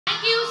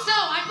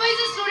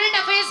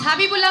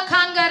హబీబుల్లా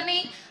ఖాన్ గారిని,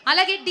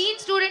 అలాగే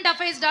Deen student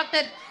affairs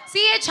doctor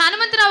CH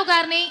Hanumantharao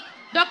గారిని,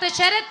 డాక్టర్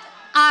శరత్,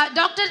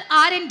 డాక్టర్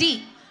ఆర్ఎన్డి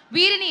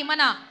వీరిని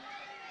మన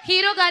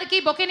హీరో గారికి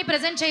బొకేని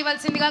ప్రెజెంట్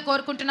చేయవలసిందిగా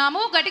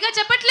కోరుకుంటున్నాము. గట్టిగా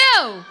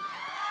చెప్పట్లేవు.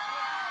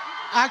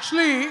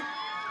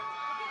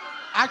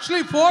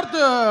 యాక్చువల్లీ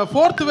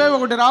ఫోర్త్ వేవ్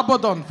ఒకటి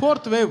రాబోతోంది.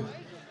 ఫోర్త్ వేవ్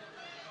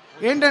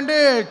ఏంటంటే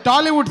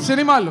టాలీవుడ్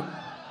సినిమాలు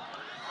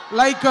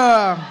లైక్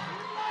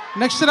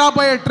నెక్స్ట్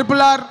రాబోయే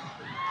RRR,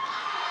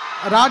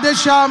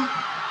 రాధేశ్యామ్,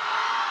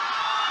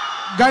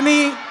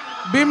 గని,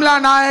 భీమ్లా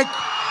నాయక్,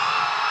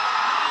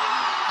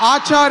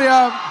 ఆచార్య.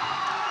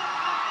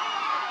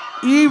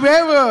 ఈ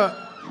వేవ్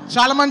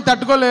చాలామంది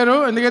తట్టుకోలేరు,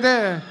 ఎందుకంటే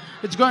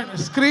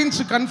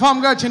స్క్రీన్స్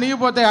కన్ఫామ్గా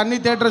చినిగిపోతాయి అన్ని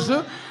థియేటర్స్.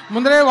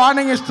 ముందరే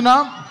వార్నింగ్ ఇస్తున్నా,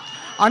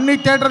 అన్ని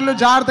థియేటర్లు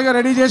జాగ్రత్తగా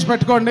రెడీ చేసి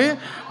పెట్టుకోండి.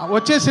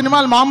 వచ్చే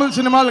సినిమాలు మామూలు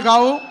సినిమాలు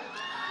కావు.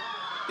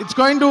 It's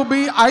going to be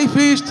eye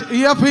feast,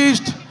 ear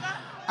feast,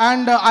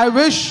 and I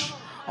wish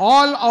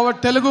all our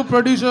Telugu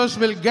producers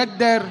will get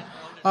there.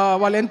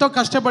 వాళ్ళు ఎంతో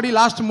కష్టపడి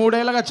లాస్ట్ 3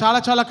 ఏళ్ళగా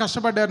చాలా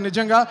కష్టపడ్డారు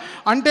నిజంగా.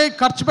 అంటే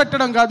ఖర్చు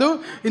పెట్టడం కాదు,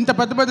 ఇంత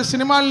పెద్ద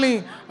సినిమాల్ని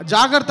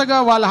జాగ్రత్తగా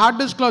వాళ్ళ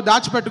హార్డ్ డిస్క్లో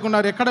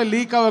దాచిపెట్టుకున్నారు, ఎక్కడ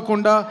లీక్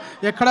అవ్వకుండా,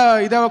 ఎక్కడ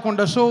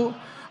ఇదవ్వకుండా. So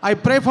I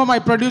pray for my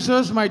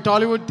producers, my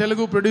Tollywood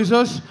Telugu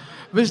producers.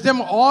 Wish them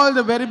all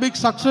the very big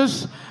success.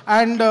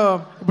 And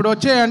ఇప్పుడు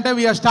వచ్చే అంటే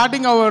we are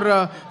starting hour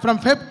from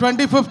Feb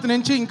 25th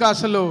నుంచి ఇంకా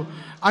అసలు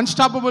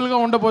అన్స్టాపబుల్గా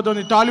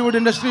ఉండబోతుంది Tollywood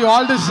industry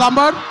all this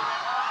summer.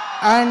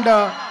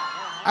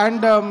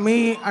 And మీ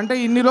అంటే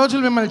ఇన్ని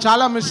రోజులు మిమ్మల్ని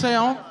చాలా మిస్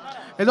అయ్యాం.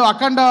 ఏదో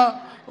అఖండ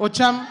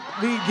వచ్చాం,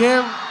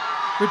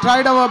 we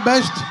tried our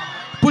best.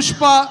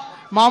 Pushpa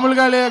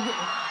మామూలుగా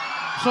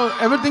so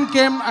everything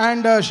came.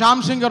 And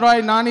Shyam Singh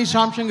Roy, Nani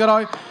Shyam Singh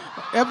Roy,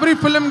 every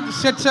film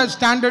sets as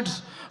standards.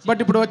 But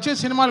ఇప్పుడు వచ్చే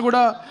సినిమాలు కూడా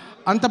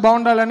అంత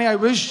బాగుండాలని I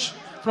wish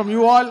from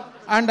you all.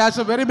 And as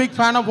a very big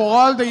fan of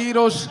all the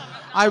heroes,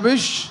 I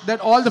wish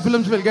that all the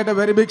films will get a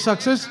very big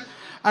success.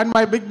 And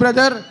my big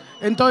brother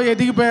ఎంతో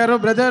ఎదిగిపోయారు.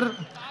 Brother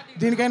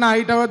దీనికైనా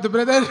height అవ్వద్దు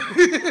brother.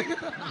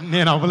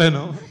 నేను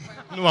అవ్వలేను,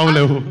 నువ్వు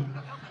అవ్వలేవు.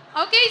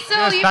 Okay, so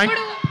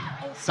ఇప్పుడు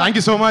thank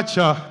you so much.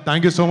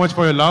 Thank you so much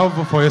for your love,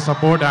 for your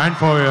support and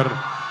for your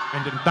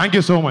thank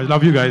you so much.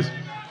 Love you guys.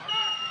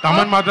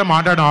 Thaman మాత్రం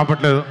మాట్లాడడం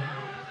ఆపట్లేదు.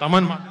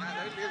 Thaman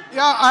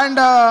Yeah, and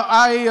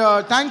I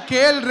thank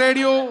KL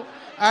Radio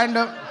and